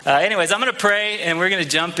Anyways, I'm going to pray, and we're going to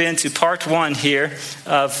jump into part one here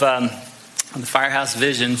of the Firehouse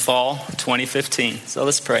Vision Fall 2015. So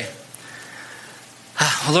let's pray.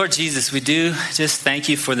 Well, Lord Jesus, we do just thank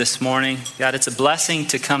you for this morning. God, it's a blessing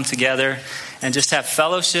to come together and just have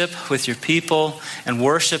fellowship with your people and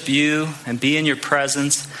worship you and be in your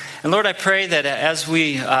presence. And Lord, I pray that as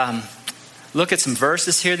we look at some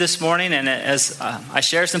verses here this morning, and as I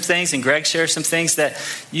share some things and Greg shares some things, that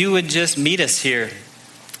you would just meet us here.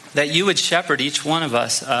 That you would shepherd each one of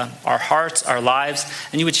us, our hearts, our lives,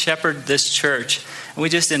 and you would shepherd this church. And we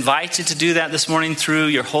just invite you to do that this morning through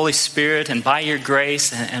your Holy Spirit and by your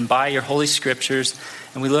grace and by your Holy Scriptures.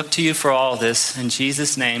 And we look to you for all this. In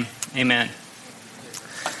Jesus' name, amen.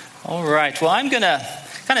 All right. Well, I'm going to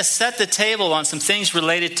kind of set the table on some things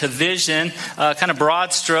related to vision, kind of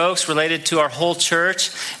broad strokes related to our whole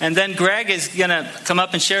church. And then Greg is going to come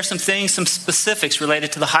up and share some things, some specifics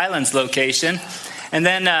related to the Highlands location. And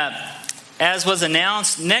then, as was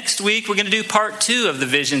announced, next week we're going to do part 2 of the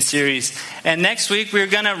Vision series. And next week we're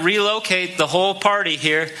going to relocate the whole party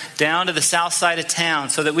here down to the south side of town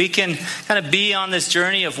so that we can kind of be on this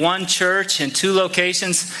journey of one church and 2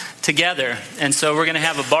 locations together. And so we're going to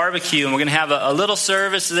have a barbecue, and we're going to have a little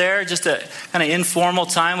service there, just a kind of informal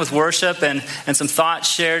time with worship and some thoughts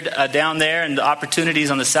shared down there and the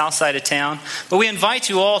opportunities on the south side of town. But we invite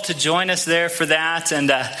you all to join us there for that, and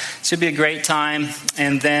it should be a great time.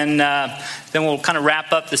 And then we'll kind of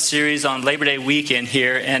wrap up the series on Labor Day weekend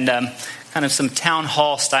here, and kind of some town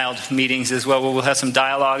hall styled meetings as well, where we'll have some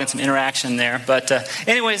dialogue and some interaction there. But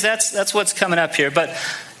anyways, that's what's coming up here. But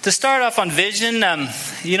to start off on vision,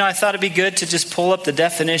 I thought it'd be good to just pull up the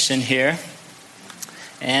definition here.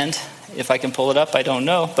 And if I can pull it up, I don't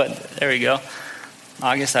know, but there we go.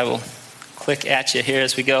 August, I will click at you here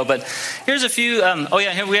as we go. But here's a few,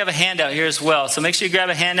 here we have a handout here as well. So make sure you grab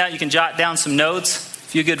a handout. You can jot down some notes, a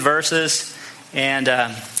few good verses, and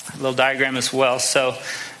a little diagram as well.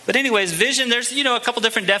 But anyways, vision, there's, a couple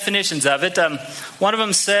different definitions of it. One of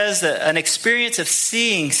them says that an experience of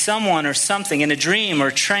seeing someone or something in a dream or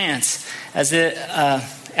trance as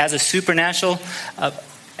a supernatural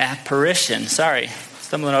apparition. Sorry,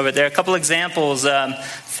 stumbling over it there. A couple examples.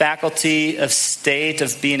 Faculty of state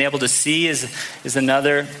of being able to see is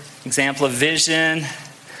another example of vision.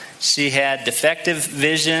 She had defective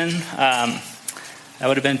vision. That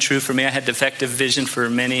would have been true for me. I had defective vision for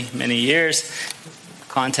many, many years.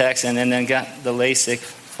 Contacts, and then got the LASIK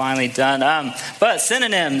finally done. But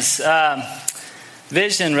synonyms,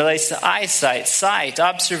 vision relates to eyesight, sight,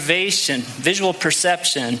 observation, visual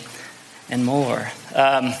perception, and more.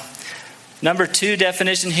 Number 2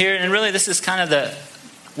 definition here, and really this is kind of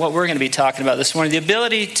what we're going to be talking about this morning, the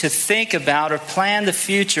ability to think about or plan the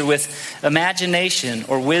future with imagination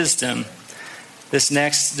or wisdom. This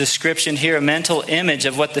next description here, a mental image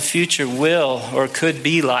of what the future will or could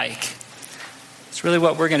be like. It's really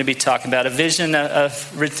what we're going to be talking about, a vision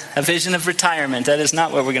of retirement. That is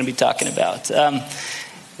not what we're going to be talking about.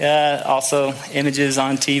 Also, images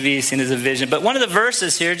on TV seen as a vision. But one of the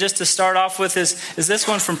verses here, just to start off with, is this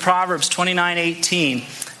one from Proverbs 29:18. It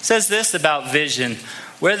says this about vision.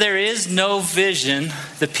 Where there is no vision,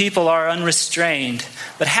 the people are unrestrained.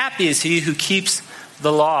 But happy is he who keeps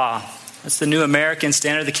the law. That's the New American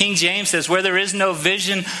Standard. The King James says, where there is no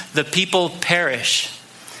vision, the people perish.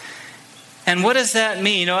 And what does that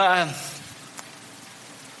mean? Will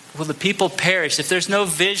the people perish? If there's no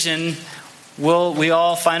vision, will we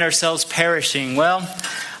all find ourselves perishing? Well,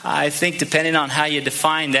 I think depending on how you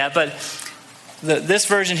define that. But this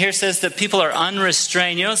version here says that people are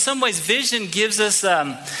unrestrained. In some ways, vision gives us...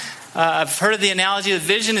 I've heard of the analogy that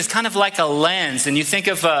vision is kind of like a lens. And you think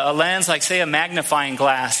of a lens like, say, a magnifying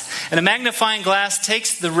glass. And a magnifying glass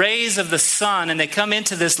takes the rays of the sun and they come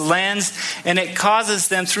into this lens, and it causes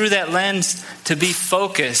them through that lens to be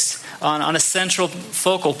focused on a central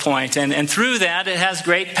focal point. And through that, it has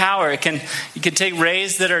great power. You can take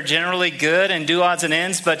rays that are generally good and do odds and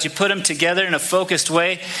ends, but you put them together in a focused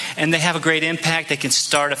way, and they have a great impact. They can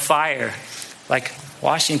start a fire, like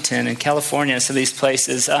Washington and California, some of these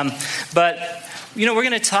places. But we're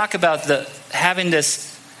going to talk about having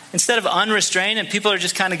this, instead of unrestrained and people are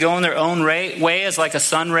just kind of going their own way as like a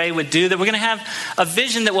sun ray would do, that we're going to have a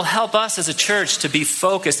vision that will help us as a church to be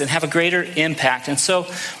focused and have a greater impact. And so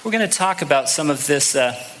we're going to talk about some of this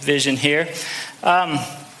vision here.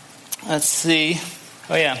 Let's see.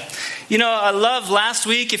 Oh, yeah. I love last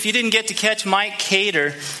week, if you didn't get to catch Mike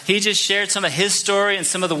Cater, he just shared some of his story and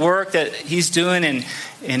some of the work that he's doing in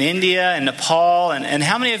India and Nepal. And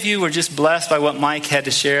how many of you were just blessed by what Mike had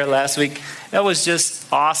to share last week? That was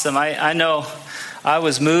just awesome. I know I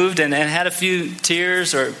was moved and had a few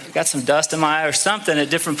tears or got some dust in my eye or something at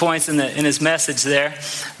different points in his message there.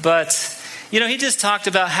 But he just talked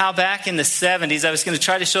about how back in the 70s, I was going to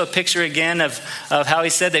try to show a picture again of how he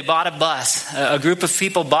said they bought a bus. A group of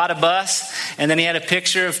people bought a bus, and then he had a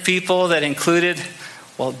picture of people that included,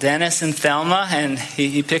 Dennis and Thelma, and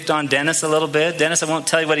he picked on Dennis a little bit. Dennis, I won't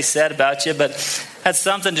tell you what he said about you, but had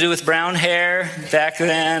something to do with brown hair back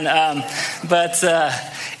then.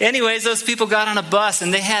 Anyways, those people got on a bus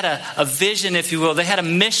and they had a vision, if you will. They had a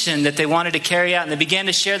mission that they wanted to carry out, and they began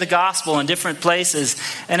to share the gospel in different places.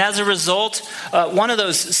 And as a result, one of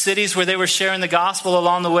those cities where they were sharing the gospel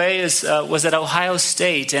along the way was at Ohio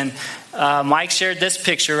State. And Mike shared this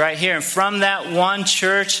picture right here. And from that one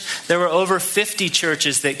church, there were over 50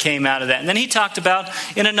 churches that came out of that. And then he talked about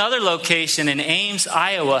in another location in Ames,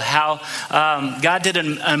 Iowa, how God did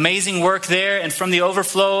an amazing work there. And from the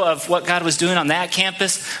overflow of what God was doing on that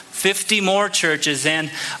campus, 50 more churches.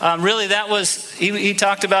 And really that was, he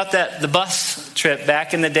talked about the bus trip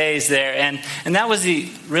back in the days there. And that was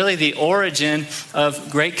really the origin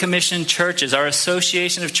of Great Commission churches. Our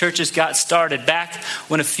association of churches got started back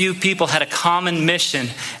when a few people had a common mission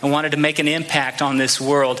and wanted to make an impact on this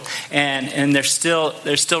world. And there's still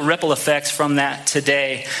ripple effects from that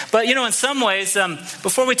today. But in some ways,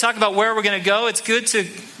 before we talk about where we're going to go, it's good to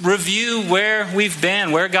review where we've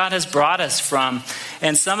been, where God has brought us from.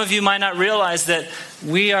 And some of you might not realize that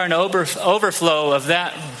we are an overflow of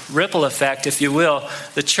that ripple effect, if you will.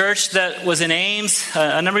 The church that was in Ames,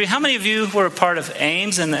 how many of you were a part of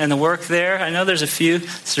Ames and the work there? I know there's a few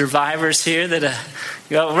survivors here that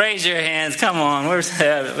raise your hands. Come on, where's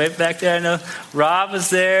that? Right back there. I know Rob was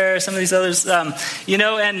there. Some of these others, and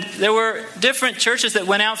there were different churches that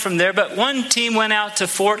went out from there. But one team went out to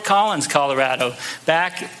Fort Collins, Colorado,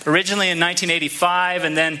 back originally in 1985,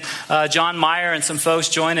 and then John Meyer and some folks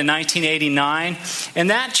joined in 1989. And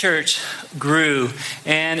that church grew,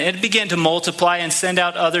 and it began to multiply and send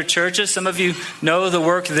out other churches. Some of you know the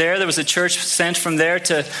work there. There was a church sent from there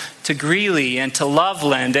to Greeley and to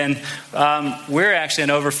Loveland, and we're actually an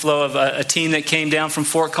overflow of a team that came down from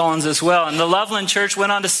Fort Collins as well. And the Loveland church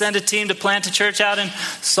went on to send a team to plant a church out in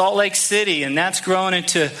Salt Lake City, and that's grown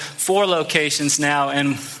into 4 locations now,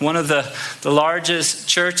 and one of the largest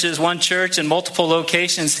churches, one church and multiple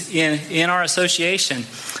locations in our association.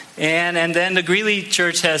 And then the Greeley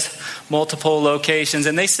church has multiple locations,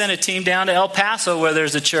 and they sent a team down to El Paso where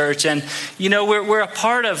there's a church. And we're a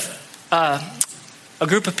part of a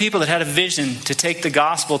group of people that had a vision to take the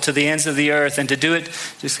gospel to the ends of the earth and to do it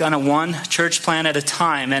just kind of one church plant at a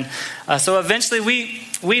time. And so eventually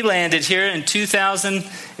we landed here in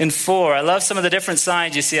 2004. I love some of the different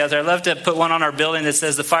signs you see out there. I love to put one on our building that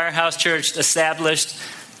says the Firehouse Church established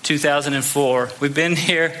 2004. We've been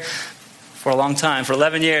here for a long time, for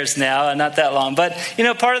 11 years now, not that long. But,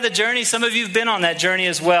 part of the journey, some of you have been on that journey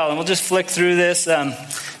as well. And we'll just flick through this.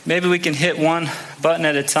 Maybe we can hit one button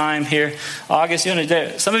at a time here. August,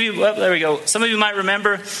 some of you, there we go. Some of you might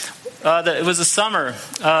remember that it was the summer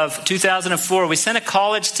of 2004. We sent a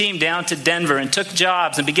college team down to Denver and took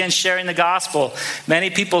jobs and began sharing the gospel. Many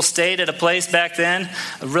people stayed at a place back then,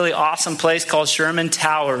 a really awesome place called Sherman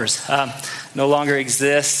Towers. No longer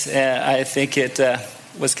exists. I think it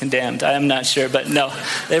was condemned. I am not sure, but no,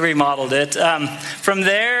 they remodeled it. From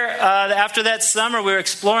there, after that summer, we were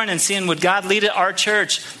exploring and seeing would God lead our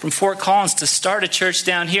church from Fort Collins to start a church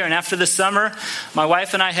down here. And after the summer, my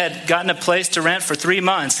wife and I had gotten a place to rent for 3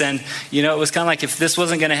 months. And, it was kind of like if this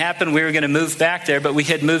wasn't going to happen, we were going to move back there. But we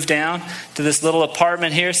had moved down to this little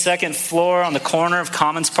apartment here, 2nd floor on the corner of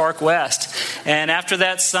Commons Park West. And after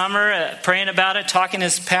that summer, praying about it, talking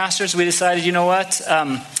as pastors, we decided, you know what?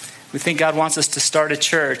 We think God wants us to start a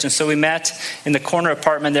church. And so we met in the corner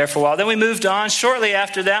apartment there for a while. Then we moved on. Shortly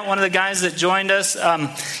after that, one of the guys that joined us,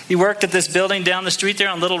 he worked at this building down the street there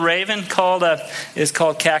on Little Raven is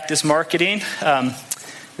called Cactus Marketing.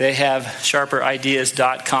 They have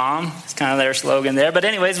sharperideas.com. It's kind of their slogan there. But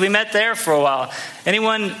anyways, we met there for a while.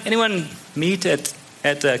 Anyone meet at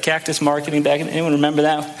Cactus Marketing back? Anyone remember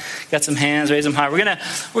that? Got some hands, raise them high. We're gonna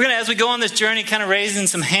as we go on this journey, kind of raising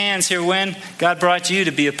some hands here when God brought you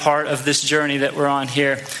to be a part of this journey that we're on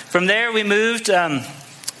here. From there, we moved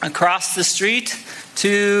across the street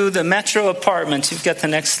to the Metro Apartments. You've got the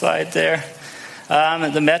next slide there.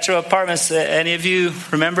 The Metro Apartments. Any of you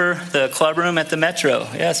remember the club room at the Metro?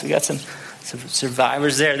 Yes, we got some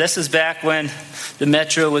survivors there. This is back when the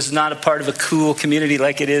Metro was not a part of a cool community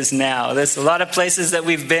like it is now. There's a lot of places that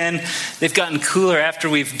we've been, they've gotten cooler after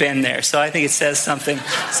we've been there. So I think it says something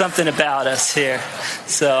about us here.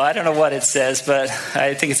 So I don't know what it says, but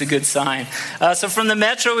I think it's a good sign. So from the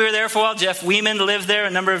Metro, we were there for a while. Jeff Weeman lived there.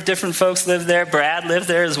 A number of different folks lived there. Brad lived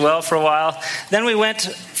there as well for a while. Then we went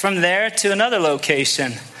from there to another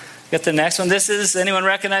location. Get the next one. Anyone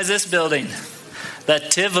recognize this building? The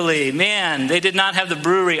Tivoli. Man, they did not have the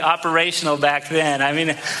brewery operational back then. I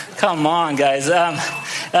mean, come on, guys.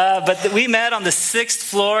 But we met on the 6th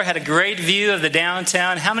floor, had a great view of the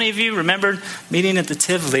downtown. How many of you remembered meeting at the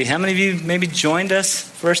Tivoli? How many of you maybe joined us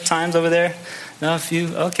first times over there? No, a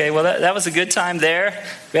few? Okay, well, that was a good time there.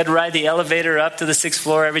 We had to ride the elevator up to the 6th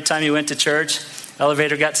floor every time you went to church.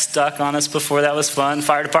 Elevator got stuck on us before. That was fun.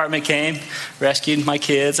 Fire department came, rescued my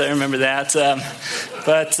kids. I remember that.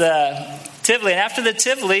 Tivoli. And after the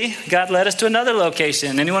Tivoli, God led us to another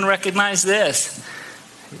location. Anyone recognize this?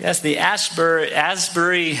 Yes, the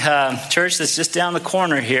Asbury Church that's just down the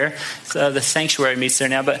corner here. So the sanctuary meets there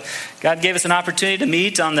now. But God gave us an opportunity to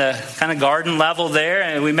meet on the kind of garden level there.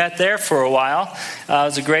 And we met there for a while. It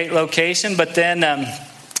was a great location. But then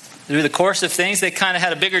through the course of things, they kind of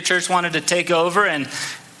had a bigger church wanted to take over and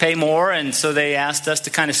pay more. And so they asked us to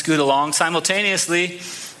kind of scoot along. Simultaneously,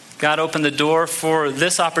 God opened the door for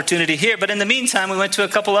this opportunity here. But in the meantime, we went to a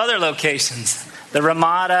couple other locations. The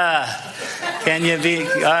Ramada. Can you be,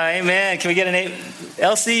 amen. Can we get an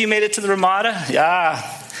LC, you made it to the Ramada? Yeah.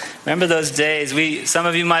 Remember those days. Some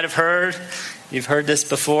of you might have heard. You've heard this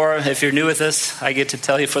before. If you're new with us, I get to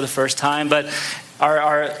tell you for the first time. But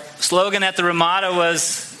our slogan at the Ramada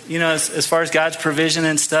was, as far as God's provision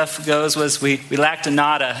and stuff goes, was we lacked a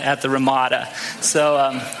nada at the Ramada.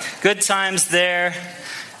 So good times there.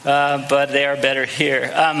 But they are better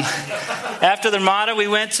here. After the Ramada, we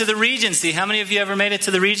went to the Regency. How many of you ever made it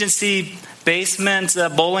to the Regency basement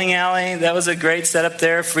bowling alley? That was a great setup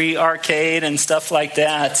there, free arcade and stuff like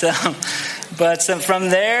that. But from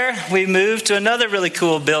there, we moved to another really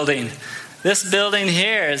cool building. This building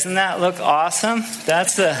here, doesn't that look awesome?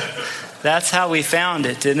 That's how we found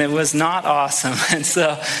it, and it was not awesome. And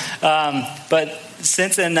so, but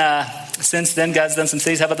since then, God's done some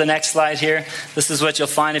things. How about the next slide here? This is what you'll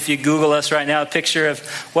find if you Google us right now, a picture of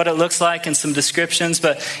what it looks like and some descriptions.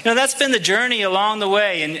 But, that's been the journey along the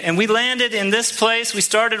way. And we landed in this place. We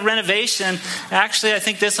started renovation. Actually, I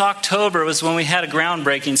think this October was when we had a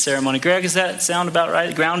groundbreaking ceremony. Greg, does that sound about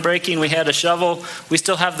right? Groundbreaking. We had a shovel. We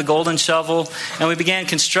still have the golden shovel. And we began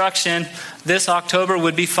construction. This October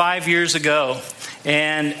would be 5 years ago.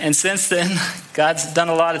 And since then, God's done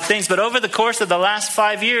a lot of things. But over the course of the last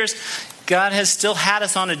 5 years, God has still had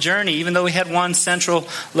us on a journey, even though we had one central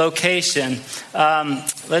location.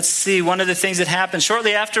 Let's see, one of the things that happened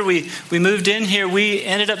shortly after we moved in here, we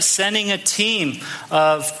ended up sending a team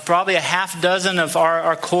of probably a half dozen of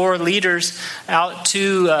our core leaders out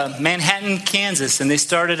to Manhattan, Kansas. And they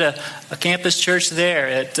started a campus church there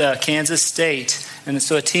at Kansas State. And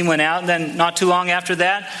so a team went out, and then not too long after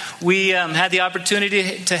that, we had the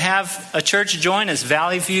opportunity to have a church join us.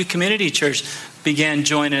 Valley View Community Church began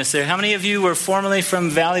joining us there. How many of you were formerly from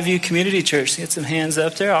Valley View Community Church? Get some hands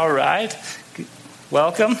up there. All right.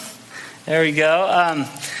 Welcome. There we go.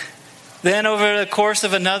 Then over the course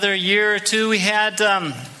of another year or two,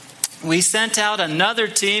 we sent out another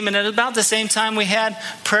team, and at about the same time, we had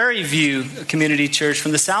Prairie View Community Church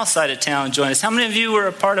from the south side of town join us. How many of you were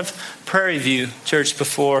a part of Prairie View Church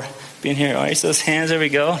before being here? All right, so those hands, there we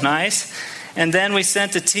go. Nice. And then we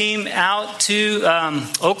sent a team out to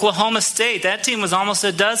Oklahoma State. That team was almost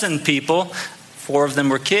a dozen people. 4 of them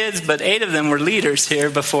were kids, but 8 of them were leaders here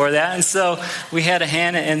before that. And so we had a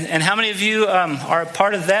hand. And how many of you are a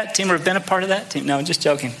part of that team or have been a part of that team? No, I'm just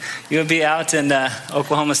joking. You would be out in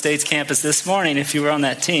Oklahoma State's campus this morning if you were on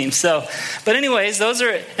that team. So, but anyways, those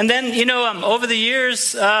are, and then, over the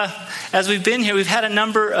years, as we've been here, we've had a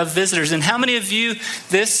number of visitors. And how many of you,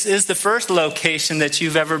 this is the first location that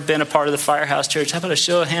you've ever been a part of the Firehouse Church? How about a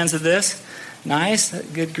show of hands of this? Nice. A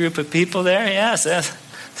good group of people there. Yes.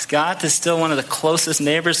 Scott is still one of the closest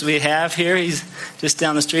neighbors we have here. He's just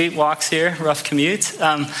down the street, walks here, rough commute.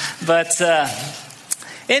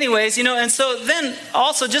 Anyways, and so then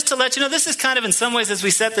also just to let you know, this is kind of in some ways as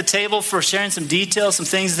we set the table for sharing some details, some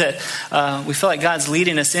things that we feel like God's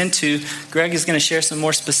leading us into. Greg is going to share some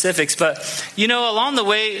more specifics. But, along the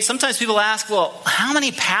way, sometimes people ask, well, how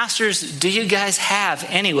many pastors do you guys have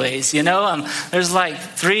anyways? There's like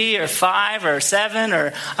 3 or 5 or 7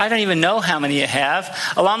 or I don't even know how many you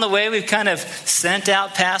have. Along the way, we've kind of sent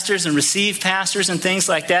out pastors and received pastors and things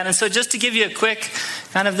like that. And so just to give you a quick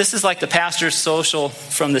this is like the pastor's social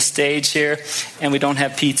from the stage here, and we don't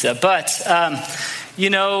have pizza. But,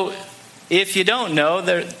 if you don't know,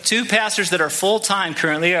 there are two pastors that are full-time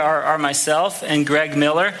currently are myself and Greg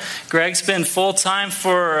Miller. Greg's been full-time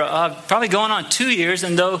for probably going on 2 years,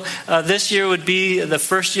 and though this year would be the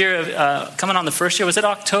first year, coming on the first year, was it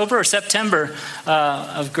October or September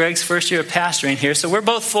of Greg's first year of pastoring here? So we're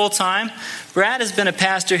both full-time. Brad has been a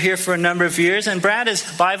pastor here for a number of years, and Brad is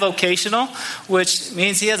bivocational, which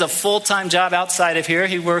means he has a full-time job outside of here.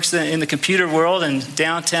 He works in the computer world and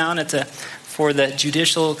downtown for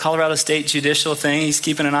the Colorado State judicial thing. He's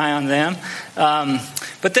keeping an eye on them.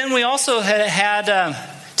 But then we also had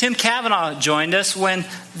Tim Kavanaugh joined us when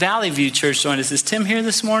Valley View Church joined us. Is Tim here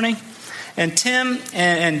this morning? And Tim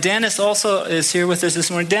and Dennis also is here with us this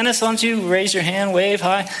morning. Dennis, why don't you raise your hand, wave,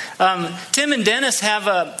 hi. Tim and Dennis have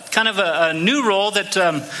a new role that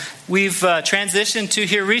we've transitioned to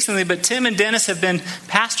here recently, but Tim and Dennis have been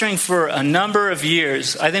pastoring for a number of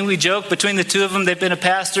years. I think we joke between the two of them, they've been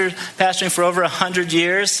pastoring for over 100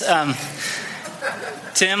 years.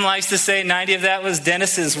 Tim likes to say 90 of that was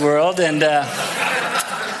Dennis's world,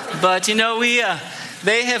 but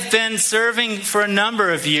they have been serving for a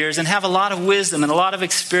number of years and have a lot of wisdom and a lot of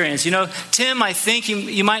experience. Tim, I think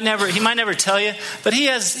he might never tell you, but he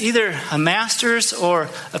has either a master's or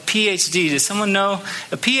a PhD. Does someone know?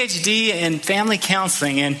 A PhD in family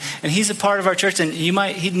counseling, and he's a part of our church, and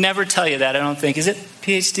he'd never tell you that, I don't think. Is it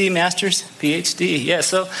PhD, master's? PhD, yeah.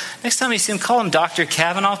 So next time you see him, call him Dr.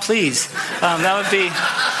 Kavanaugh, please. That would be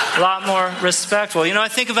a lot more respectful. I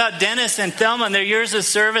think about Dennis and Thelma and their years of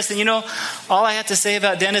service, and all I have to say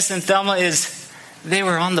about Dennis and Thelma is they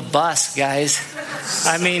were on the bus, guys.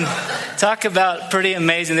 I mean, talk about pretty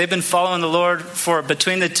amazing. They've been following the Lord for,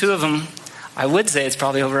 between the two of them, I would say it's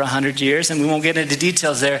probably over 100 years, and we won't get into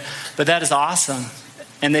details there, but that is awesome.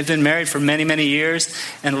 And they've been married for many, many years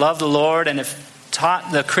and love the Lord and have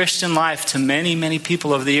taught the Christian life to many, many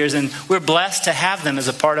people over the years, and we're blessed to have them as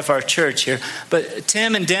a part of our church here. But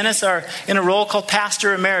Tim and Dennis are in a role called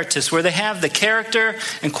Pastor Emeritus, where they have the character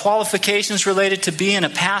and qualifications related to being a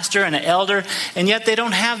pastor and an elder, and yet they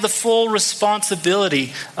don't have the full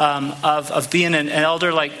responsibility of being an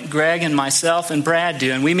elder like Greg and myself and Brad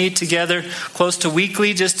do. And we meet together close to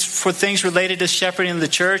weekly just for things related to shepherding the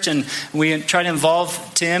church, and we try to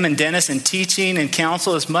involve Tim and Dennis in teaching and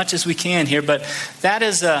counsel as much as we can here. But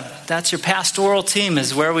that's your pastoral team,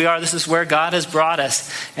 is where we are. This is where God has brought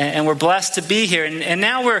us, and we're blessed to be here. And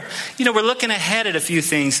now we're looking ahead at a few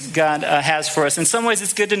things God has for us. In some ways,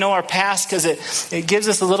 it's good to know our past because it gives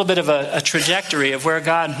us a little bit of a trajectory of where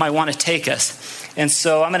God might want to take us. And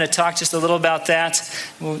so I'm going to talk just a little about that.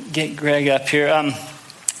 We'll get Greg up here.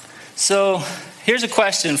 So here's a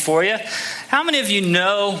question for you. How many of you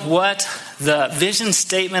know what the vision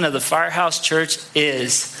statement of the Firehouse Church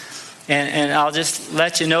is? And I'll just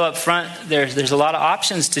let you know up front, there's a lot of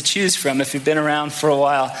options to choose from if you've been around for a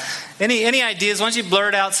while. Any ideas? Why don't you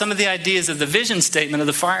blurt out some of the ideas of the vision statement of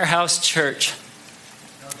the Firehouse Church?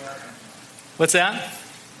 What's that?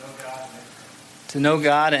 To know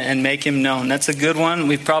God and make Him known. That's a good one.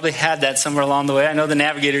 We've probably had that somewhere along the way. I know the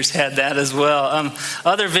Navigators had that as well.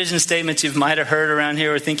 Other vision statements you might have heard around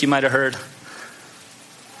here or think you might have heard.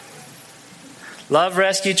 Love,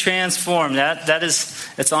 rescue, transform.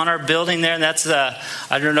 It's on our building there. And that's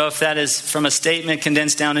I don't know if that is from a statement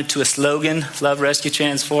condensed down into a slogan. Love, rescue,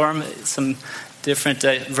 transform. Some different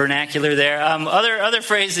vernacular there. Other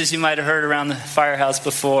phrases you might have heard around the Firehouse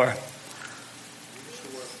before.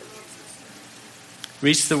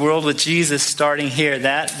 Reach the world with Jesus, starting here.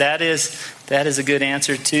 That is a good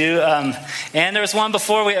answer too. And there was one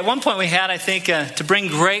before. At one point we had, I think, to bring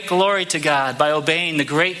great glory to God by obeying the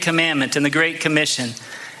Great Commandment and the Great Commission.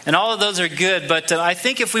 And all of those are good, but I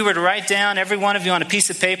think if we were to write down, every one of you on a piece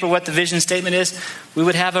of paper, what the vision statement is, we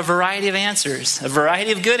would have a variety of answers, a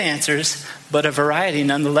variety of good answers, but a variety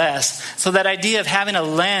nonetheless. So that idea of having a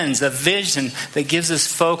lens, a vision that gives us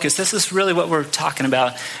focus, this is really what we're talking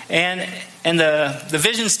about. And the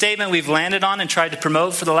vision statement we've landed on and tried to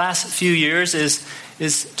promote for the last few years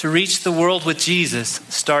is to reach the world with Jesus,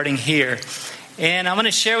 starting here. And I'm going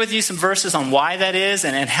to share with you some verses on why that is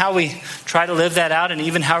and how we try to live that out, and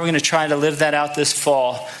even how we're going to try to live that out this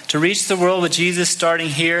fall. To reach the world with Jesus, starting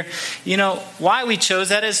here. Why we chose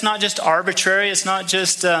that is not just arbitrary. It's not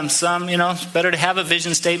just it's better to have a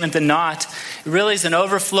vision statement than not. It really is an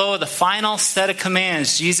overflow of the final set of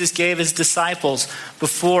commands Jesus gave His disciples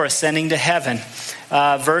before ascending to heaven.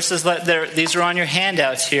 Verses, these are on your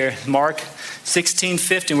handouts here. Mark 16,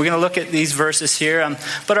 15. We're going to look at these verses here.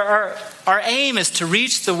 But our aim is to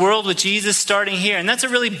reach the world with Jesus starting here. And that's a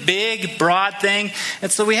really big, broad thing.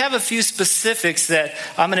 And so we have a few specifics that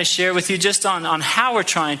I'm going to share with you just on how we're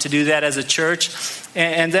trying to do that as a church.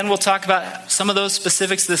 And then we'll talk about some of those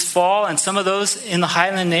specifics this fall and some of those in the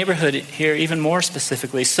Highland neighborhood here even more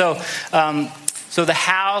specifically. So the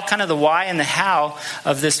how, kind of the why and the how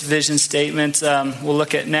of this vision statement, we'll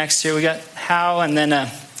look at next here. We got how, and then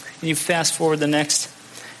can you fast forward the next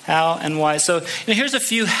how and why. So here's a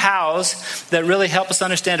few hows that really help us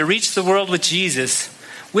understand to reach the world with Jesus.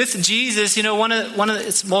 With Jesus, one of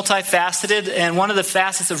it's multifaceted, and one of the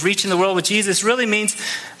facets of reaching the world with Jesus really means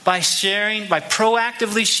by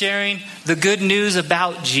proactively sharing the good news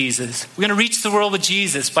about Jesus. We're going to reach the world with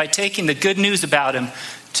Jesus by taking the good news about him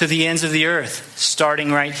to the ends of the earth,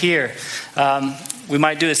 starting right here. We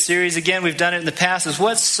might do a series again. We've done it in the past. Is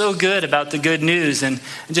what's so good about the good news, and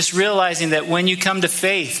just realizing that when you come to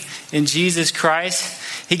faith in Jesus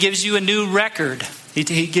Christ, he gives you a new record.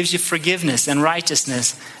 He gives you forgiveness and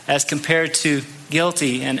righteousness as compared to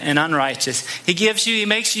guilty and unrighteous. He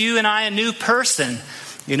makes you and I a new person.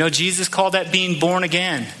 Jesus called that being born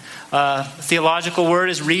again. Theological word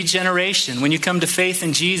is regeneration. When you come to faith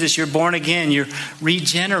in Jesus, you're born again. You're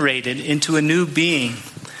regenerated into a new being.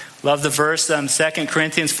 Love the verse, 2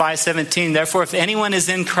 Corinthians 5:17. Therefore, if anyone is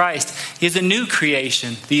in Christ, he is a new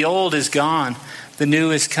creation. The old is gone. The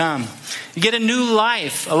new is come. You get a new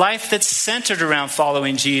life, a life that's centered around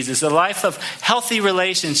following Jesus, a life of healthy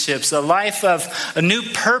relationships, a life of a new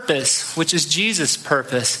purpose, which is Jesus'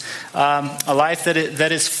 purpose, a life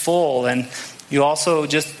that is full. And you also,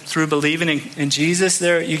 just through believing in Jesus,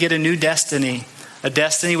 you get a new destiny, a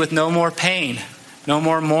destiny with no more pain, no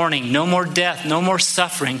more mourning, no more death, no more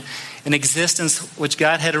suffering, an existence which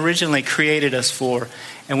God had originally created us for.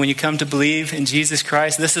 And when you come to believe in Jesus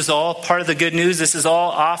Christ, this is all part of the good news. This is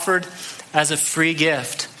all offered as a free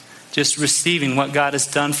gift, just receiving what God has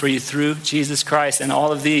done for you through Jesus Christ. And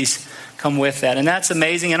all of these come with that. And that's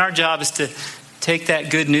amazing. And our job is to take that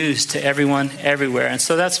good news to everyone, everywhere. And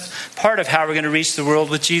so that's part of how we're going to reach the world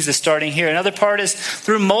with Jesus starting here. Another part is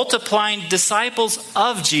through multiplying disciples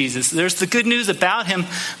of Jesus. There's the good news about him,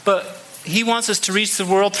 but he wants us to reach the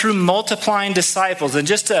world through multiplying disciples. And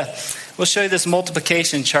we'll show you this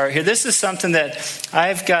multiplication chart here. This is something that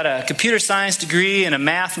I've got a computer science degree and a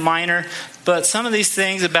math minor, but some of these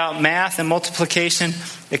things about math and multiplication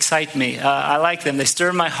excite me. I like them. They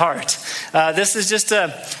stir my heart. This is just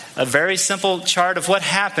a very simple chart of what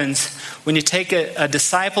happens when you take a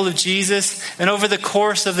disciple of Jesus, and over the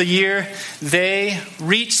course of the year, they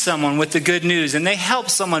reach someone with the good news, and they help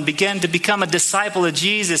someone begin to become a disciple of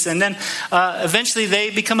Jesus, and then eventually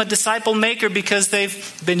they become a disciple maker because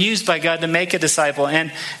they've been used by God to make a disciple.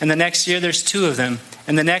 And the next year, there's 2 of them.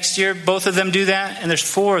 And the next year, both of them do that, and there's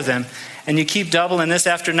 4 of them. And you keep doubling this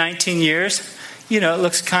after 19 years. It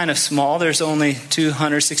looks kind of small. There's only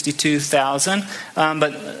 262,000.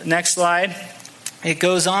 But next slide, it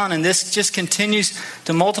goes on, and this just continues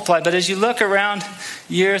to multiply. But as you look around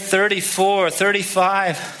year 34,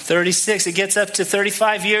 35, 36, it gets up to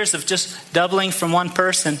 35 years of just doubling from one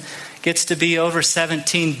person. It gets to be over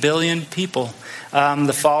 17 billion people.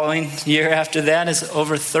 The following year after that is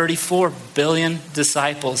over 34 billion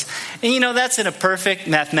disciples. And that's in a perfect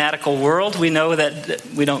mathematical world. We know that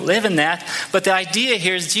we don't live in that. But the idea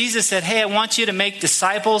here is Jesus said, hey, I want you to make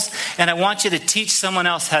disciples, and I want you to teach someone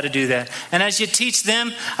else how to do that. And as you teach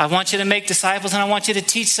them, I want you to make disciples, and I want you to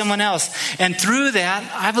teach someone else. And through that,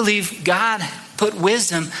 I believe God put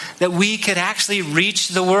wisdom that we could actually reach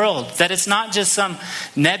the world. That it's not just some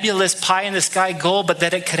nebulous pie in the sky goal, but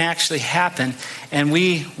that it could actually happen. And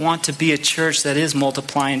we want to be a church that is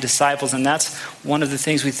multiplying disciples. And that's one of the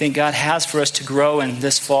things we think God has for us to grow in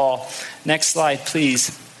this fall. Next slide,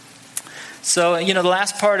 please. So, the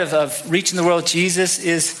last part of reaching the world with Jesus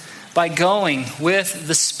is by going with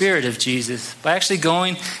the Spirit of Jesus, by actually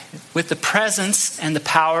going with the presence and the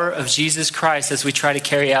power of Jesus Christ as we try to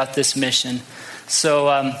carry out this mission. So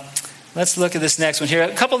let's look at this next one here.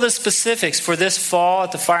 A couple of the specifics for this fall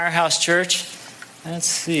at the Firehouse Church. Let's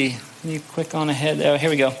see. Can you click on ahead there? Here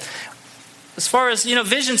we go. As far as,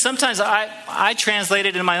 vision, sometimes I translate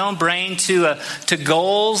it in my own brain to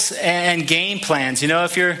goals and game plans.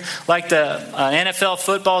 If you're like the NFL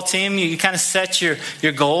football team, you kind of set your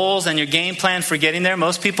goals and your game plan for getting there.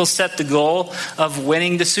 Most people set the goal of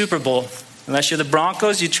winning the Super Bowl. Unless you're the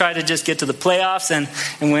Broncos, you try to just get to the playoffs and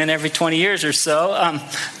win every 20 years or so.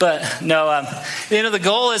 But no, the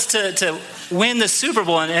goal is to win the Super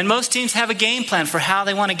Bowl. And most teams have a game plan for how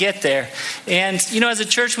they want to get there. And, as a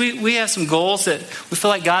church, we have some goals that we feel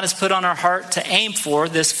like God has put on our heart to aim for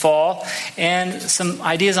this fall, and some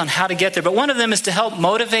ideas on how to get there. But one of them is to help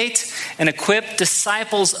motivate and equip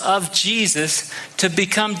disciples of Jesus to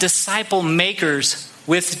become disciple makers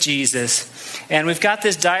with Jesus. And we've got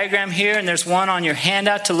this diagram here, and there's one on your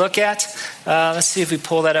handout to look at. Let's see if we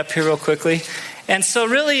pull that up here real quickly. And so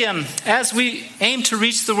really, as we aim to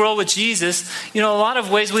reach the world with Jesus, a lot of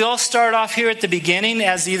ways, we all start off here at the beginning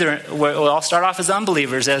as we all start off as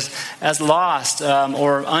unbelievers, as lost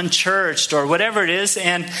or unchurched or whatever it is.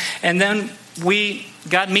 And then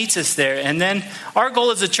God meets us there. And then our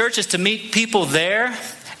goal as a church is to meet people there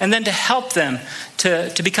and then to help them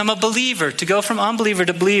to become a believer, to go from unbeliever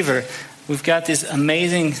to believer. We've got this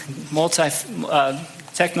amazing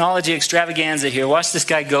technology extravaganza here. Watch this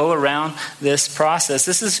guy go around this process.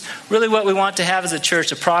 This is really what we want to have as a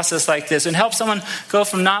church, a process like this, and help someone go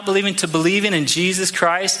from not believing to believing in Jesus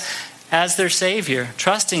Christ as their Savior,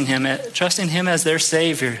 trusting Him as their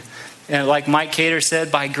Savior. And like Mike Cater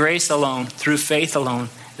said, by grace alone, through faith alone.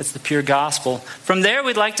 It's the pure gospel. From there,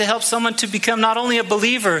 we'd like to help someone to become not only a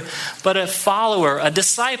believer, but a follower, a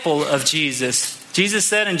disciple of Jesus. Jesus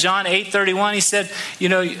said in John 8:31, He said,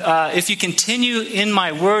 if you continue in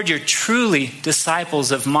my word, you're truly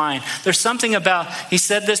disciples of mine. There's something about, He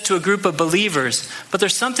said this to a group of believers, but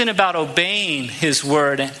there's something about obeying His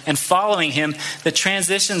word and following Him that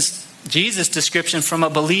transitions Jesus' description from a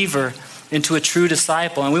believer into a true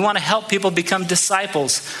disciple. And we want to help people become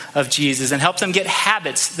disciples of Jesus and help them get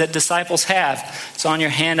habits that disciples have. So on your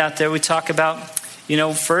handout there, we talk about,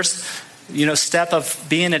 first, step of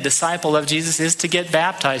being a disciple of Jesus is to get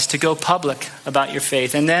baptized, to go public about your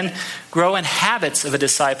faith, and then grow in habits of a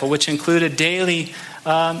disciple, which include a daily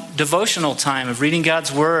devotional time of reading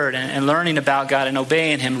God's word and learning about God and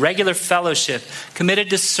obeying Him, regular fellowship, committed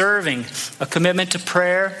to serving, a commitment to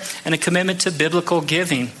prayer, and a commitment to biblical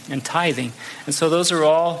giving and tithing. And so those are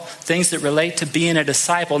all things that relate to being a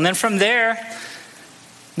disciple. And then from there,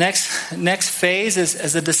 Next phase is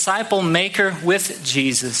as a disciple maker with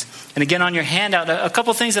Jesus. And again, on your handout, a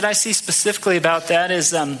couple things that I see specifically about that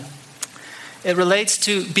is it relates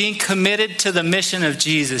to being committed to the mission of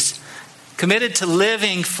Jesus. Committed to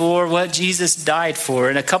living for what Jesus died for.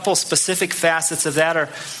 And a couple specific facets of that are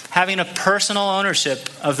having a personal ownership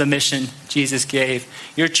of the mission Jesus gave.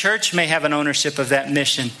 Your church may have an ownership of that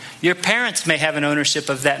mission. Your parents may have an ownership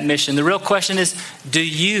of that mission. The real question is, do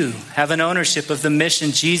you have an ownership of the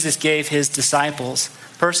mission Jesus gave His disciples?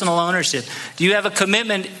 Personal ownership. Do you have a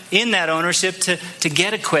commitment in that ownership to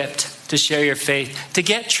get equipped to share your faith, to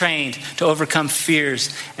get trained to overcome fears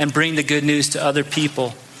and bring the good news to other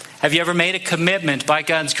people? Have you ever made a commitment by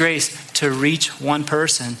God's grace to reach one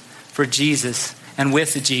person for Jesus and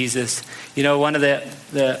with Jesus? One of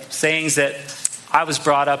the sayings that I was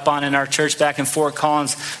brought up on in our church back in Fort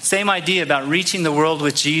Collins, same idea about reaching the world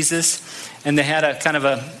with Jesus. And they had a kind of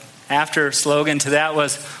a after slogan to that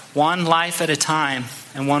was one life at a time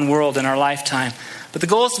and one world in our lifetime. But the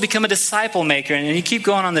goal is to become a disciple maker. And you keep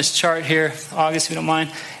going on this chart here, August, if you don't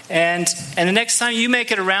mind. And the next time you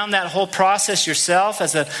make it around that whole process yourself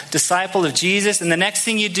as a disciple of Jesus, and the next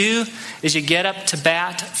thing you do is you get up to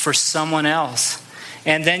bat for someone else.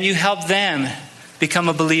 And then you help them become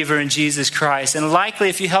a believer in Jesus Christ. And likely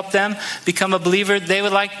if you help them become a believer, they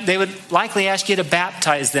would likely ask you to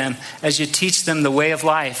baptize them as you teach them the way of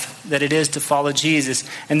life that it is to follow Jesus.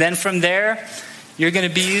 And then from there, you're going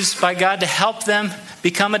to be used by God to help them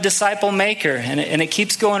become a disciple maker. And it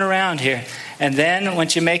keeps going around here. And then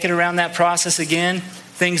once you make it around that process again,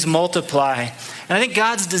 things multiply. And I think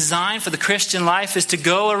God's design for the Christian life is to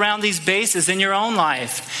go around these bases in your own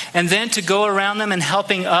life. And then to go around them and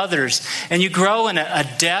helping others. And you grow in a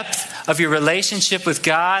depth of your relationship with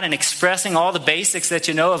God and expressing all the basics that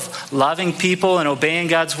you know of loving people and obeying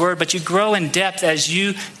God's word. But you grow in depth as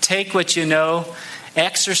you take what you know,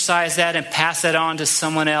 exercise that, and pass that on to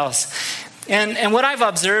someone else. And what I've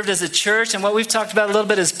observed as a church, and what we've talked about a little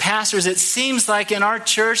bit as pastors, it seems like in our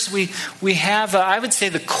church we have, I would say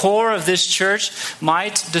the core of this church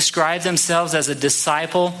might describe themselves as a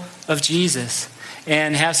disciple of Jesus.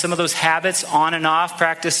 And have some of those habits on and off,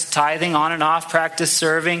 practice tithing, on and off, practice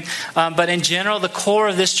serving. But in general, the core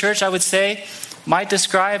of this church, I would say, might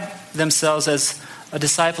describe themselves as a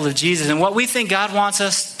disciple of Jesus. And what we think God wants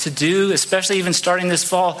us to do, especially even starting this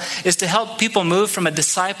fall, is to help people move from a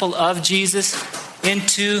disciple of Jesus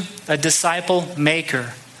into a disciple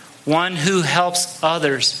maker. One who helps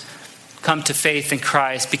others come to faith in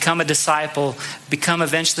Christ, become a disciple, become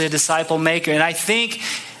eventually a disciple maker. And I think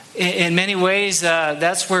in many ways,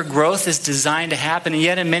 that's where growth is designed to happen. And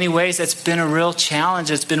yet in many ways, that's been a real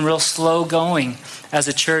challenge. It's been real slow going as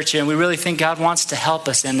a church. And we really think God wants to help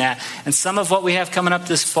us in that. And some of what we have coming up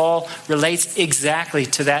this fall relates exactly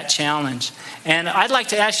to that challenge. And I'd like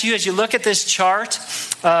to ask you, as you look at this chart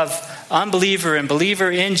of unbeliever and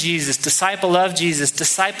believer in Jesus, disciple of Jesus,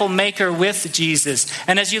 disciple maker with Jesus,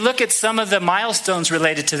 and as you look at some of the milestones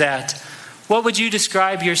related to that, what would you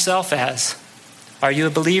describe yourself as? Are you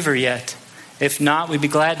a believer yet? If not, we'd be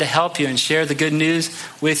glad to help you and share the good news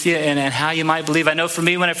with you and how you might believe. I know for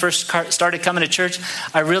me, when I first started coming to church,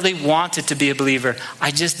 I really wanted to be a believer.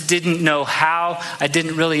 I just didn't know how. I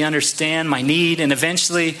didn't really understand my need. And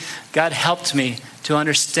eventually, God helped me to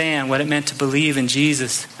understand what it meant to believe in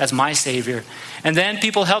Jesus as my Savior. And then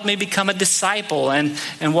people helped me become a disciple and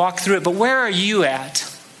walk through it. But where are you at?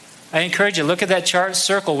 I encourage you, look at that chart,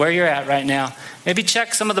 circle where you're at right now. Maybe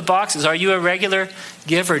check some of the boxes. Are you a regular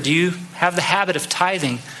giver? Do you have the habit of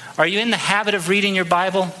tithing? Are you in the habit of reading your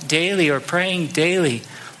Bible daily or praying daily?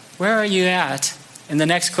 Where are you at? And the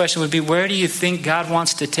next question would be, where do you think God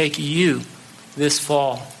wants to take you this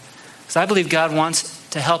fall? Because I believe God wants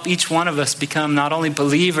to help each one of us become not only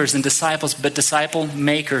believers and disciples, but disciple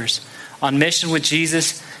makers on mission with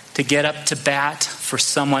Jesus to get up to bat for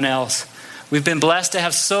someone else. We've been blessed to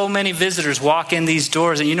have so many visitors walk in these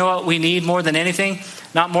doors. And you know what we need more than anything?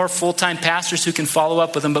 Not more full-time pastors who can follow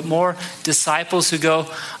up with them, but more disciples who go,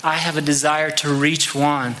 I have a desire to reach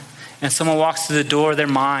one. And someone walks through the door, they're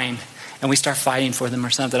mine. And we start fighting for them or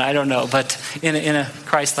something. I don't know, but in a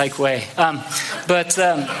Christ-like way. But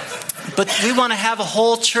we want to have a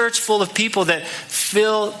whole church full of people that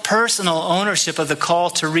feel personal ownership of the call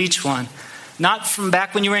to reach one. Not from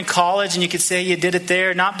back when you were in college and you could say you did it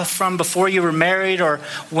there. Not from before you were married or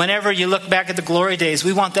whenever you look back at the glory days.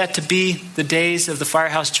 We want that to be the days of the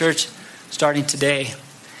Firehouse Church starting today.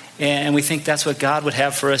 And we think that's what God would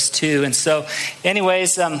have for us too. And so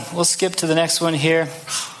anyways, we'll skip to the next one here.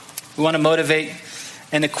 We want to motivate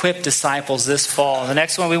and equip disciples this fall. The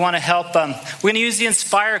next one, we want to help. We're going to use the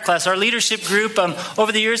Inspire class. Our leadership group,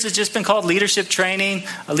 over the years, has just been called leadership training,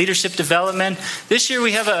 leadership development. This year,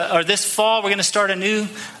 this fall, we're going to start a new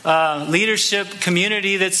leadership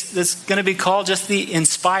community that's going to be called just the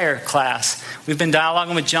Inspire class. We've been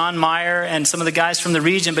dialoguing with John Meyer and some of the guys from the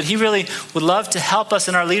region, but he really would love to help us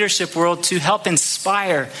in our leadership world to help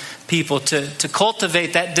inspire people to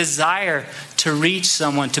cultivate that desire to reach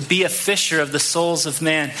someone, to be a fisher of the souls of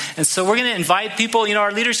men. And so we're going to invite people.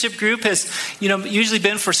 Our leadership group has, usually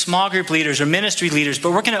been for small group leaders or ministry leaders,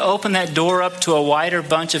 but we're going to open that door up to a wider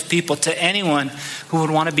bunch of people, to anyone who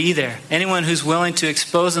would want to be there, anyone who's willing to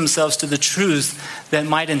expose themselves to the truth that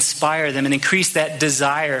might inspire them and increase that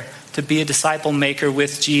desire to be a disciple maker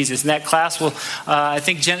with Jesus. And that class will, I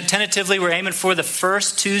think tentatively, we're aiming for the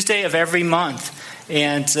first Tuesday of every month.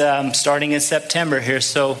 And starting in September here.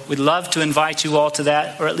 So we'd love to invite you all to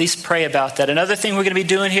that, or at least pray about that. Another thing we're going to be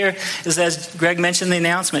doing here is, as Greg mentioned in the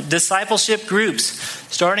announcement, discipleship groups.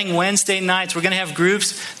 Starting Wednesday nights, we're going to have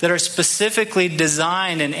groups that are specifically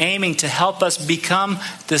designed and aiming to help us become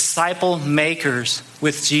disciple makers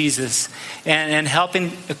with Jesus, and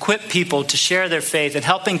helping equip people to share their faith, and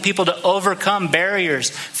helping people to overcome barriers,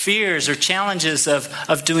 fears, or challenges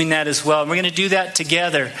of doing that as well. And we're going to do that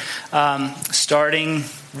together starting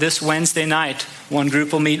this Wednesday night. One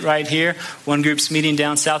group will meet right here. One group's meeting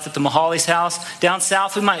down south at the Mahali's house. Down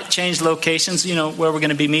south, we might change locations, where we're going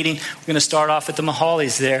to be meeting. We're going to start off at the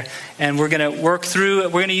Mahali's there. And we're going to work through, we're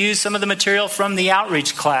going to use some of the material from the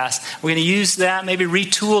outreach class. We're going to use that, maybe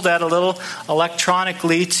retool that a little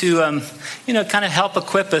electronically to, kind of help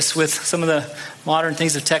equip us with some of the modern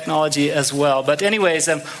things of technology as well. But anyways,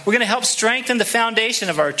 we're going to help strengthen the foundation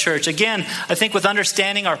of our church. Again, I think with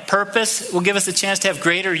understanding our purpose will give us a chance to have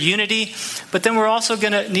greater unity. But then we're also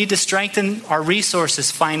going to need to strengthen our resources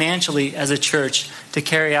financially as a church to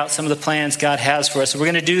carry out some of the plans God has for us. So we're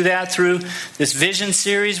going to do that through this vision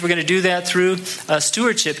series. We're going to do that through a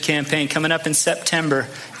stewardship campaign coming up in September.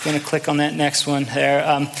 I'm going to click on that next one there.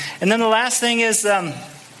 And then the last thing is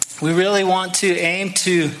we really want to aim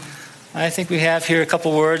to, I think we have here a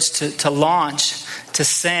couple words, to launch, to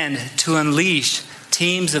send, to unleash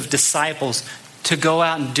teams of disciples to go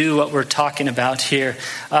out and do what we're talking about here.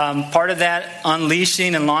 Part of that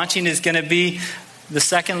unleashing and launching is going to be the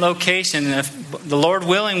second location. And if the Lord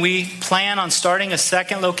willing, we plan on starting a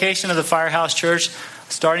second location of the Firehouse Church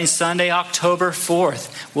starting Sunday, October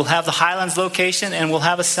 4th. We'll have the Highlands location and we'll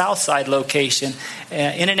have a Southside location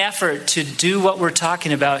in an effort to do what we're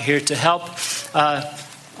talking about here, to help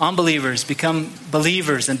unbelievers become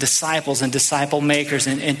believers and disciples and disciple makers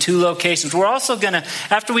in 2 locations. We're also going to,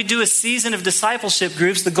 after we do a season of discipleship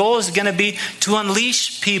groups, the goal is going to be to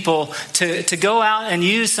unleash people to go out and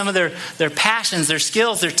use some of their passions, their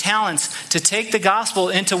skills, their talents to take the gospel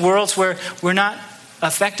into worlds where we're not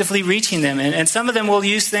effectively reaching them. And some of them will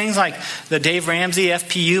use things like the Dave Ramsey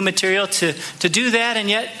FPU material to do that, and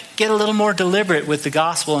yet get a little more deliberate with the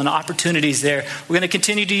gospel and opportunities there. We're going to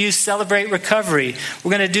continue to use Celebrate Recovery.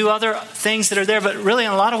 We're going to do other things that are there, but really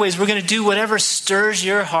in a lot of ways we're going to do whatever stirs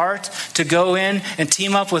your heart to go in and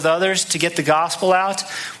team up with others to get the gospel out.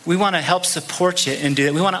 We want to help support you and do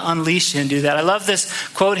that. We want to unleash you and do that. I love this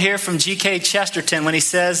quote here from G.K. Chesterton when he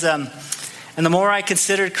says, and the more I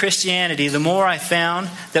considered Christianity, the more I found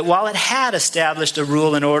that while it had established a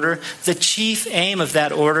rule and order, the chief aim of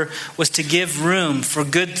that order was to give room for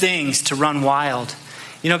good things to run wild.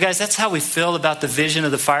 You know, guys, that's how we feel about the vision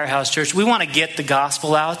of the Firehouse Church. We want to get the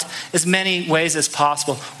gospel out as many ways as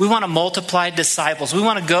possible. We want to multiply disciples. We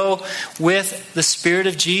want to go with the Spirit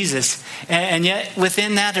of Jesus. And yet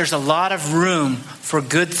within that, there's a lot of room for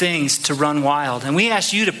good things to run wild. And we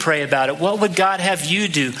ask you to pray about it. What would God have you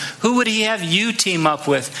do? Who would he have you team up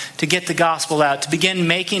with to get the gospel out? To begin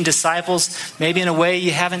making disciples, maybe in a way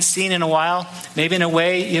you haven't seen in a while, maybe in a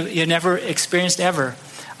way you never experienced ever.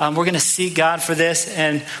 We're going to seek God for this,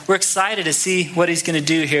 and we're excited to see what he's going to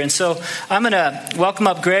do here. And so I'm going to welcome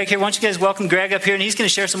up Greg here. Why don't you guys welcome Greg up here, and he's going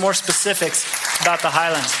to share some more specifics about the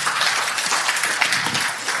Highlands.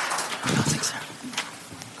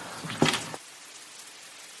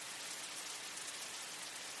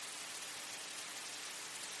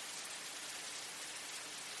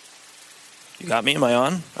 You got me? Am I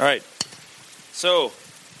on? All right. So,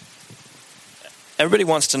 everybody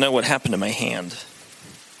wants to know what happened to my hand.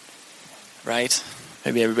 Right?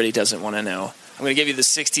 Maybe everybody doesn't want to know. I'm going to give you the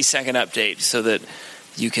 60-second update so that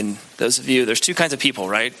you can, those of you, there's 2 kinds of people,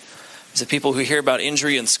 right? There's the people who hear about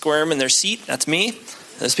injury and squirm in their seat. That's me.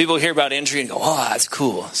 There's people who hear about injury and go, oh, that's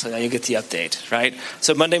cool. So now you get the update, right?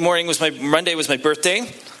 So Monday was my birthday.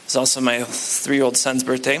 It's also my 3-year-old son's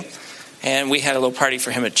birthday. And we had a little party for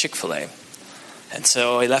him at Chick-fil-A. And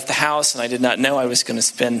so I left the house, and I did not know I was going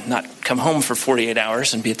to not come home for 48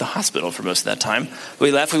 hours and be at the hospital for most of that time.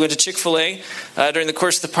 We left. We went to Chick-fil-A. During the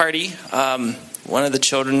course of the party, one of the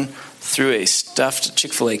children threw a stuffed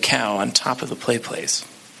Chick-fil-A cow on top of the play place.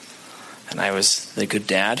 And I was the good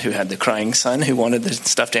dad who had the crying son who wanted the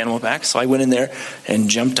stuffed animal back. So I went in there and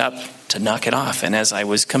jumped up to knock it off. And as I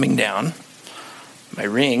was coming down, my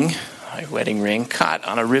wedding ring, caught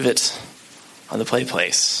on a rivet on the play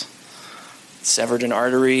place. Severed an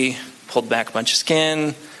artery, pulled back a bunch of skin.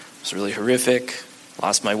 It was really horrific.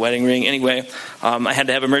 Lost my wedding ring. Anyway, I had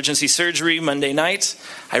to have emergency surgery Monday night.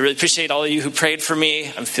 I really appreciate all of you who prayed for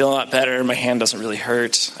me. I'm feeling a lot better. My hand doesn't really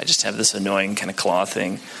hurt. I just have this annoying kind of claw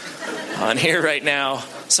thing on here right now.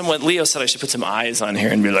 Leo said I should put some eyes on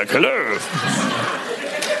here and be like, hello.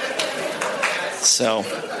 So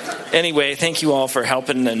anyway, thank you all for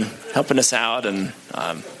helping us out and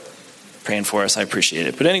praying for us. I appreciate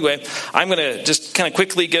it. But anyway, I'm going to just kind of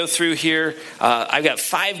quickly go through here. I've got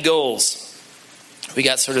 5 goals. We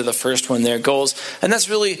got sort of the first one there, goals. And that's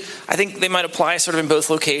really, I think they might apply sort of in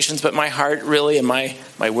both locations, but my heart really and my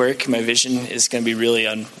work, my vision is going to be really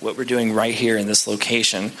on what we're doing right here in this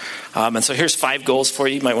location. And so here's 5 goals for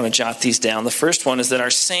you. You might want to jot these down. The first one is that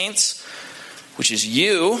our saints, which is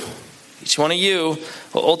you, each one of you,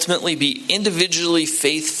 will ultimately be individually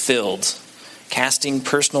faith-filled, casting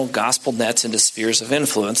personal gospel nets into spheres of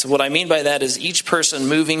influence. And what I mean by that is each person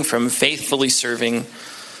moving from faithfully serving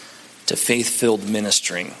to faith-filled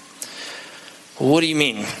ministering. What do you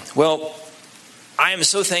mean? Well, I am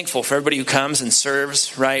so thankful for everybody who comes and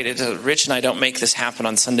serves, right? Rich and I don't make this happen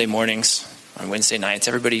on Sunday mornings, on Wednesday nights.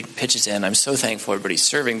 Everybody pitches in. I'm so thankful everybody's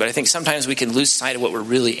serving, but I think sometimes we can lose sight of what we're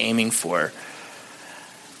really aiming for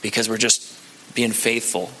because we're just being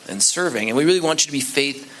faithful and serving. And we really want you to be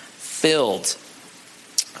faith-filled.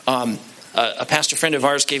 A pastor friend of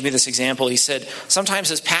ours gave me this example. He said,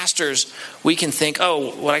 sometimes as pastors, we can think,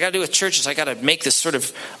 oh, what I got to do with church is I got to make this sort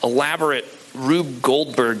of elaborate Rube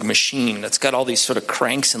Goldberg machine that's got all these sort of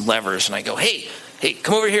cranks and levers. And I go, hey,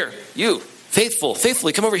 come over here. You,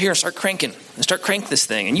 faithfully come over here and start cranking. And start crank this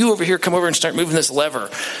thing. And you over here, come over and start moving this lever.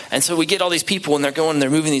 And so we get all these people and they're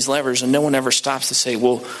moving these levers and no one ever stops to say,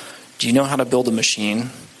 well, do you know how to build a machine?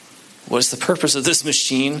 What is the purpose of this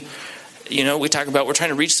machine? You know, we talk about we're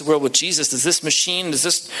trying to reach the world with Jesus.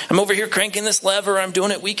 I'm over here cranking this lever. I'm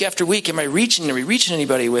doing it week after week. Are we reaching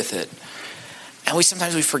anybody with it? And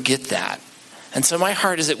sometimes we forget that. And so my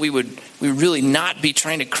heart is that we really not be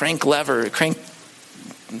trying to crank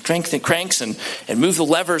cranks and move the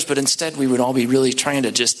levers, but instead we would all be really trying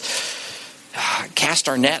to just cast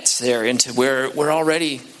our nets there into where we're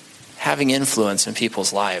already having influence in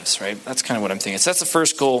people's lives, right? That's kind of what I'm thinking. So that's the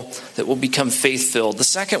first goal, that we'll become faith-filled. The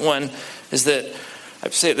second one is that, I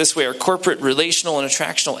say it this way, our corporate relational and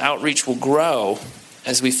attractional outreach will grow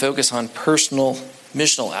as we focus on personal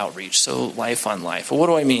missional outreach, so life on life. Well, what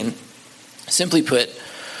do I mean? Simply put,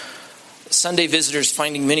 Sunday visitors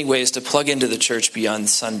finding many ways to plug into the church beyond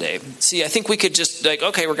Sunday. See, I think we could just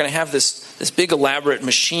okay, we're going to have this big elaborate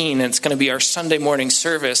machine, and it's going to be our Sunday morning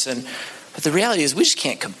service, but the reality is we just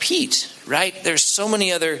can't compete, right? There's so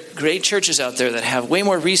many other great churches out there that have way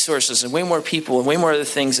more resources and way more people and way more other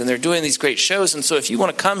things, and they're doing these great shows. And so if you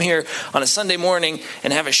want to come here on a Sunday morning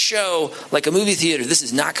and have a show like a movie theater, this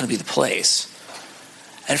is not going to be the place.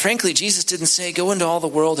 And frankly, Jesus didn't say go into all the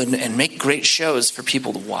world and make great shows for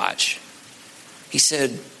people to watch. He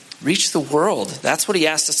said, reach the world. That's what he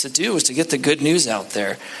asked us to do, is to get the good news out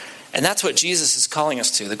there. And that's what Jesus is calling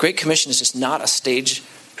us to. The Great Commission is just not a stage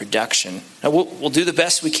production. Now, we'll do the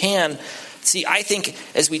best we can. See, I think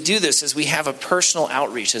as we do this, as we have a personal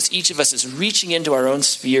outreach, as each of us is reaching into our own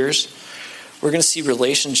spheres, we're going to see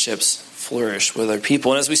relationships flourish with other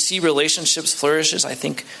people. And as we see relationships flourishes, I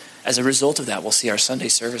think as a result of that, we'll see our Sunday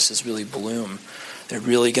services really bloom. They're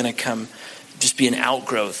really going to just be an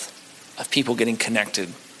outgrowth of people getting connected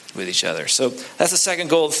with each other. So that's the second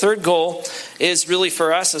goal. The third goal is really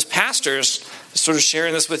for us as pastors, sort of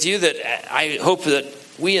sharing this with you, that I hope that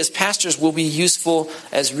we as pastors will be useful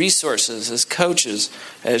as resources, as coaches,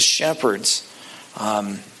 as shepherds,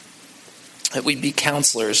 that we'd be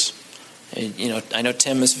counselors. I know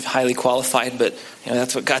Tim is highly qualified, but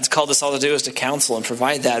that's what God's called us all to do, is to counsel and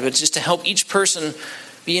provide that, but just to help each person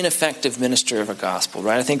be an effective minister of a gospel,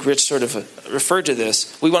 right? I think Rich sort of referred to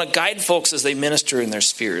this. We want to guide folks as they minister in their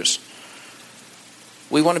spheres.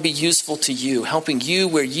 We want to be useful to you, helping you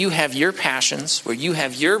where you have your passions, where you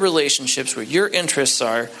have your relationships, where your interests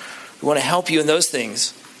are. We want to help you in those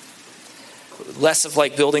things. Less of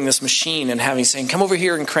like building this machine and saying, come over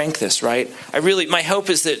here and crank this, right? My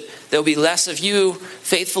hope is that there'll be less of you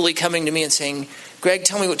faithfully coming to me and saying, Greg,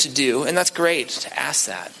 tell me what to do. And that's great to ask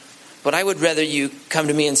that. But I would rather you come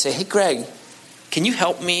to me and say, hey, Greg, can you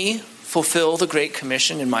help me fulfill the Great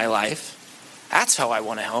Commission in my life? That's how I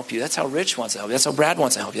want to help you. That's how Rich wants to help you. That's how Brad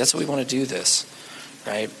wants to help you. That's how we want to do this,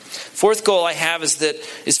 right? Fourth goal I have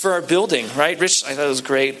is for our building, right? Rich, I thought it was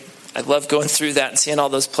great. I love going through that and seeing all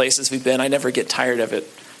those places we've been. I never get tired of it,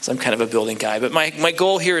 so I'm kind of a building guy. But my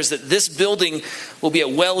goal here is that this building will be a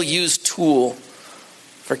well-used tool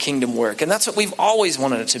for kingdom work. And that's what we've always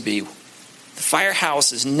wanted it to be. The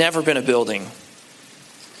Firehouse has never been a building.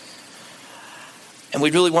 And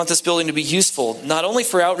we really want this building to be useful, not only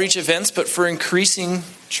for outreach events, but for increasing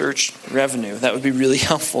church revenue. That would be really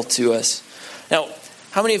helpful to us. Now,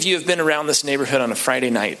 how many of you have been around this neighborhood on a Friday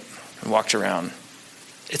night and walked around?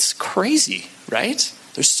 It's crazy, right?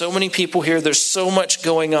 There's so many people here. There's so much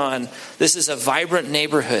going on. This is a vibrant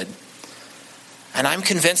neighborhood. And I'm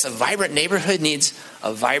convinced a vibrant neighborhood needs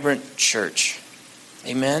a vibrant church.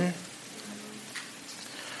 Amen?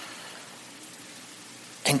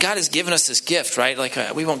 And God has given us this gift,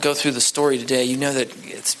 right? We won't go through the story today. You know that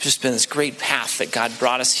it's just been this great path that God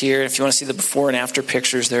brought us here. If you want to see the before and after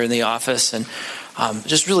pictures, they're in the office. And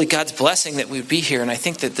just really God's blessing that we would be here. And I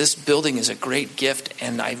think that this building is a great gift,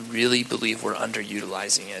 and I really believe we're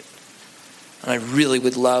underutilizing it. And I really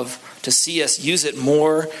would love to see us use it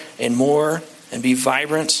more and be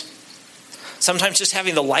vibrant. Sometimes just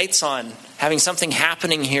having the lights on, having something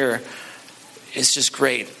happening here is just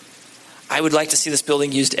great. I would like to see this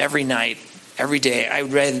building used every night, every day.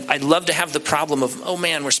 I'd love to have the problem of, oh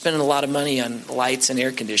man, we're spending a lot of money on lights and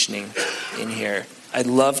air conditioning in here. I'd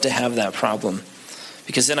love to have that problem,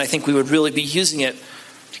 because then I think we would really be using it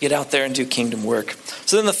to get out there and do kingdom work.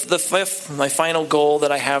 So then the fifth, my final goal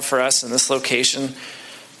that I have for us in this location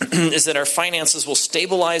is that our finances will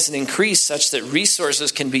stabilize and increase such that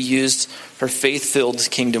resources can be used for faith-filled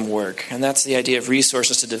kingdom work. And that's the idea of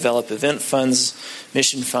resources to develop event funds,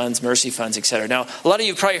 mission funds, mercy funds, etc. Now, a lot of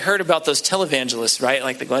you probably heard about those televangelists, right?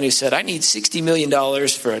 Like the one who said, I need $60 million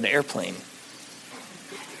for an airplane.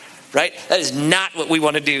 Right? That is not what we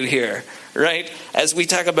want to do here, right? As we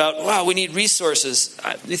talk about, wow, we need resources.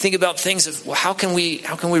 We think about things of, well, how can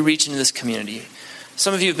we reach into this community?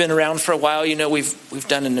 Some of you have been around for a while. You know, we've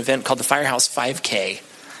done an event called the Firehouse 5K.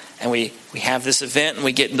 And we have this event, and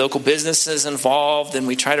we get local businesses involved, and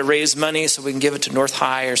we try to raise money so we can give it to North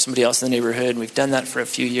High or somebody else in the neighborhood. And we've done that for a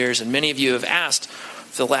few years. And many of you have asked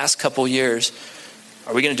for the last couple years,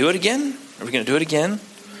 are we going to do it again? Are we going to do it again?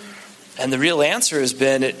 And the real answer has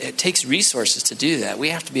been it takes resources to do that. We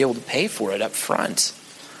have to be able to pay for it up front.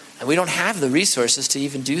 And we don't have the resources to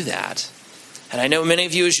even do that. And I know many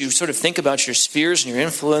of you, as you sort of think about your spheres and your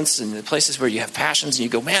influence and the places where you have passions, and you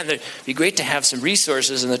go, man, it'd be great to have some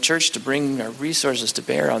resources in the church to bring our resources to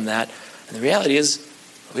bear on that. And the reality is,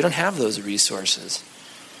 we don't have those resources.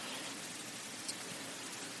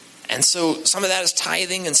 And so some of that is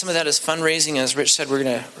tithing and some of that is fundraising. As Rich said, we're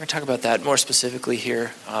going to talk about that more specifically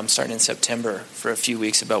here starting in September for a few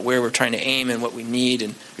weeks about where we're trying to aim and what we need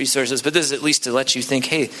and resources. But this is at least to let you think,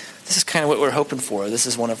 hey, this is kind of what we're hoping for. This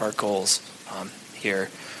is one of our goals here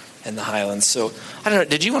in the Highlands. So I don't know,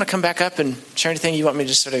 did you want to come back up and share anything? You want me to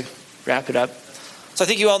just sort of wrap it up? So I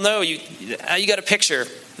think you all know, you got a picture.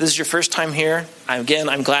 This is your first time here. I'm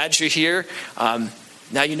glad you're here.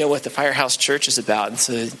 Now you know what the Firehouse Church is about, and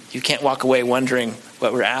so you can't walk away wondering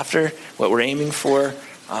what we're after, what we're aiming for.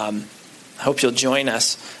 I hope you'll join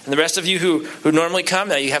us. And the rest of you who normally come,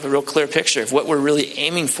 now you have a real clear picture of what we're really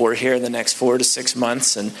aiming for here in the next 4 to 6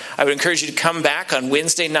 months. And I would encourage you to come back on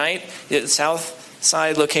Wednesday night at the South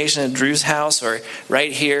Side location at Drew's house or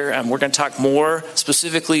right here. We're going to talk more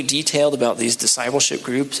specifically detailed about these discipleship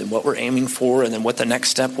groups and what we're aiming for, and then what the next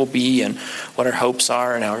step will be and what our hopes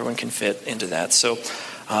are and how everyone can fit into that. So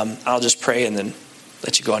I'll just pray and then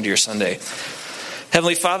let you go on to your Sunday.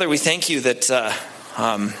 Heavenly Father, we thank you that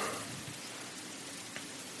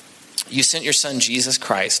you sent your Son, Jesus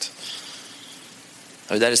Christ.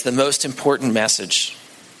 That is the most important message,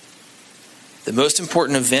 the most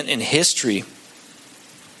important event in history,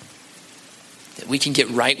 that we can get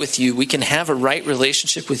right with you. We can have a right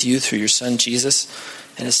relationship with you through your Son, Jesus,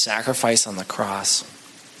 and his sacrifice on the cross.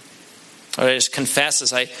 I just confess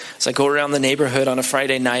as I go around the neighborhood on a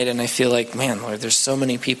Friday night and I feel like, man, Lord, there's so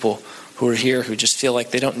many people who are here who just feel like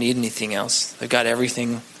they don't need anything else. They've got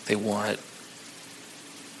everything they want.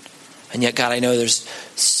 And yet, God, I know there's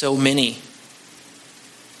so many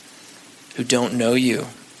who don't know you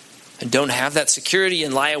and don't have that security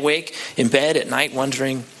and lie awake in bed at night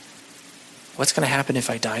wondering, what's going to happen if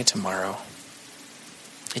I die tomorrow?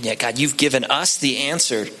 And yet, God, you've given us the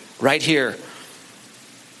answer right here.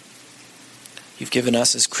 You've given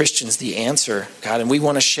us as Christians the answer, God, and we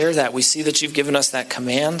want to share that. We see that you've given us that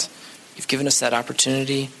command. You've given us that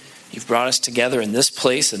opportunity. You've brought us together in this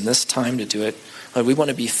place and this time to do it. Lord, we want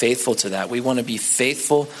to be faithful to that. We want to be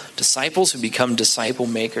faithful disciples who become disciple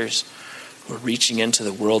makers. We're reaching into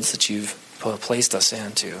the worlds that you've placed us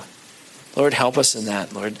into. Lord, help us in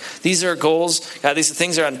that, Lord. These are goals. God, these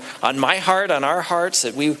things are on my heart, on our hearts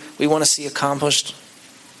that we want to see accomplished.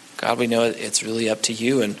 God, we know it's really up to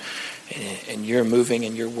you and you're moving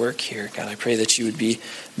in your work here. God, I pray that you would be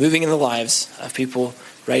moving in the lives of people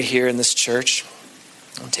right here in this church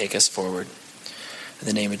and take us forward. In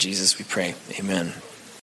the name of Jesus, we pray. Amen.